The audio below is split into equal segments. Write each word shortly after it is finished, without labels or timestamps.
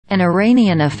An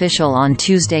Iranian official on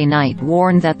Tuesday night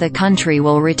warned that the country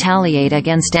will retaliate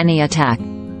against any attack,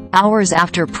 hours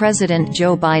after President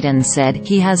Joe Biden said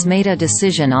he has made a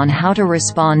decision on how to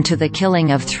respond to the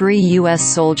killing of 3 U.S.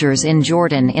 soldiers in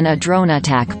Jordan in a drone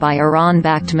attack by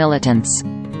Iran-backed militants.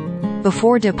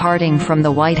 Before departing from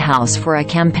the White House for a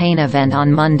campaign event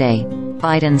on Monday,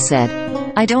 Biden said,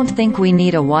 "I don't think we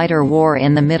need a wider war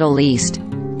in the Middle East.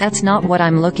 That's not what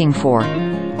I'm looking for."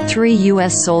 3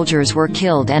 U.S. soldiers were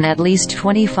killed and at least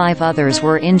 25 others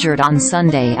were injured on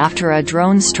Sunday after a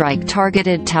drone strike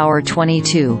targeted Tower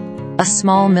 22, a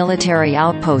small military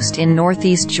outpost in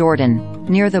northeast Jordan,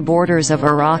 near the borders of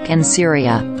Iraq and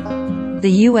Syria.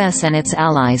 The U.S. and its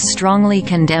allies strongly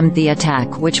condemned the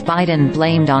attack, which Biden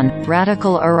blamed on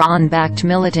radical Iran-backed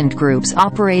militant groups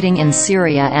operating in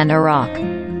Syria and Iraq.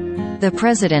 The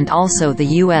president also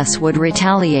the U.S. would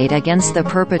retaliate against the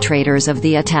perpetrators of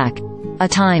the attack, a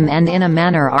time and in a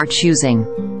manner our choosing.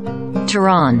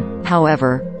 Tehran,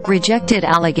 however, rejected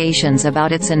allegations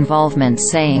about its involvement,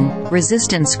 saying,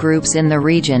 "Resistance groups in the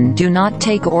region do not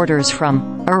take orders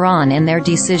from Iran in their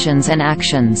decisions and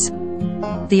actions."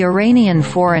 The Iranian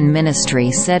Foreign Ministry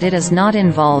said it is not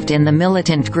involved in the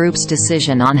militant group's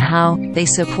decision on how they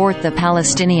support the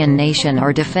Palestinian nation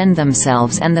or defend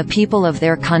themselves and the people of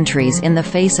their countries in the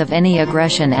face of any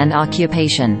aggression and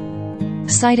occupation.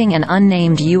 Citing an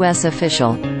unnamed U.S.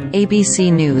 official,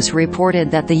 ABC News reported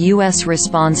that the U.S.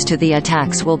 response to the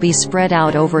attacks will be spread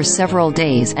out over several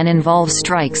days and involve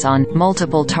strikes on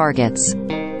multiple targets.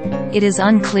 It is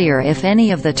unclear if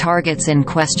any of the targets in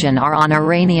question are on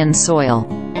Iranian soil.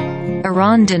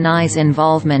 Iran denies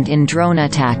involvement in drone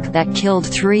attack that killed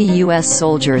 3 U.S.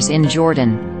 soldiers in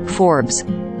Jordan. Forbes.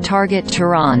 Target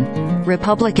Tehran.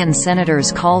 Republican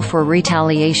senators call for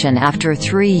retaliation after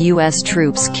 3 U.S.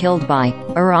 troops killed by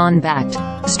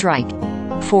Iran-backed strike.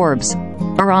 Forbes.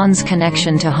 Iran's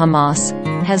connection to Hamas,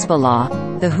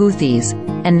 Hezbollah, the Houthis,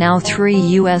 and now 3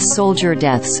 U.S. soldier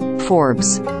deaths.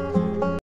 Forbes.